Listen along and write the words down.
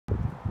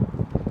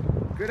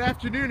Good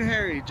afternoon,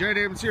 Harry. Jared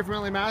Abrams here from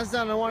Edmonton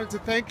Mazda, and I wanted to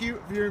thank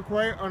you for your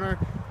inquiry on our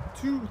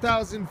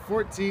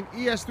 2014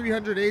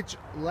 ES300h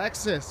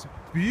Lexus.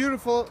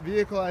 Beautiful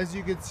vehicle, as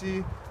you can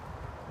see.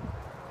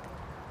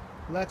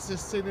 Lexus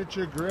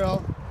signature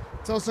grille.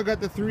 It's also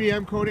got the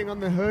 3M coating on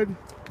the hood.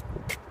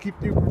 Keep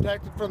you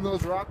protected from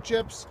those rock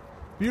chips.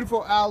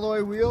 Beautiful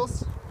alloy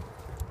wheels.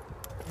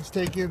 Let's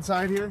take you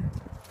inside here.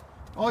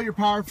 All your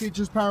power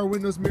features, power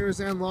windows, mirrors,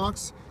 and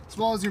locks, as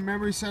well as your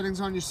memory settings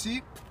on your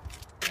seat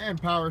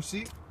and power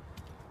seat.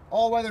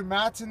 All-weather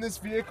mats in this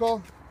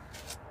vehicle.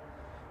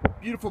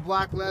 Beautiful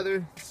black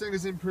leather. This thing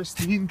is in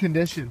pristine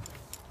condition.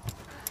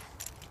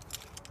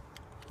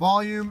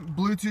 Volume,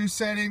 Bluetooth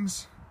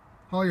settings,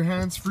 all your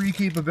hands-free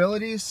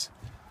capabilities.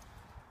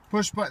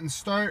 Push button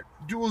start,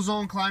 dual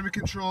zone climate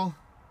control.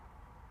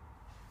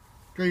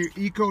 Got your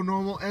eco,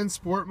 normal, and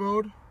sport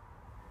mode.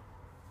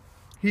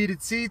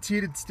 Heated seats,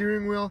 heated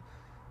steering wheel.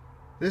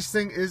 This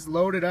thing is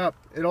loaded up.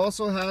 It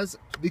also has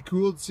the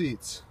cooled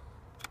seats.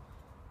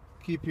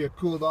 Keep you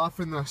cooled off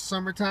in the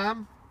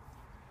summertime.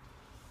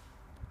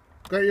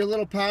 Got your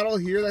little paddle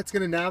here that's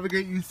going to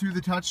navigate you through the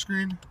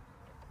touchscreen.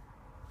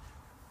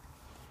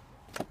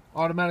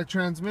 Automatic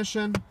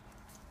transmission.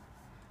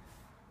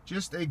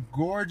 Just a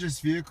gorgeous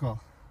vehicle.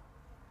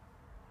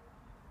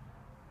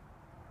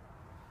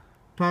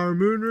 Power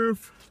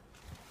moonroof.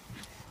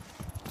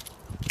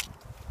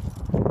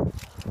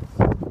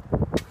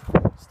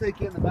 Let's take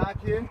you in the back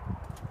here.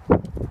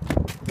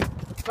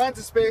 Tons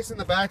of space in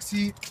the back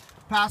seat.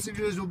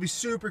 Passengers will be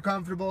super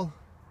comfortable.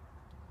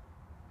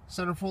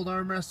 Centerfold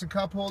armrest and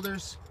cup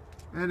holders.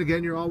 And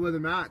again, your all-weather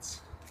mats.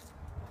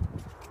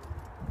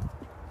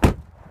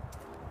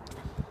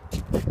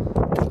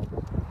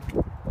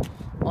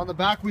 On the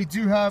back, we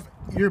do have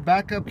your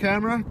backup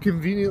camera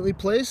conveniently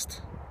placed,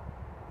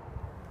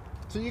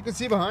 so you can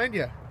see behind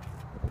you.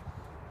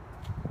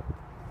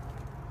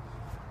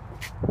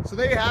 So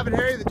there you have it,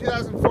 Harry, the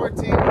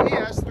 2014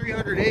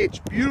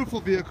 ES300h. Beautiful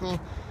vehicle.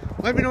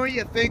 Let me know what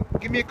you think.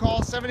 Give me a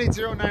call,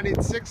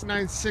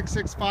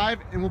 780-986-9665,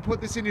 and we'll put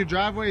this in your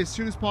driveway as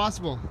soon as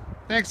possible.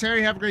 Thanks,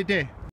 Harry. Have a great day.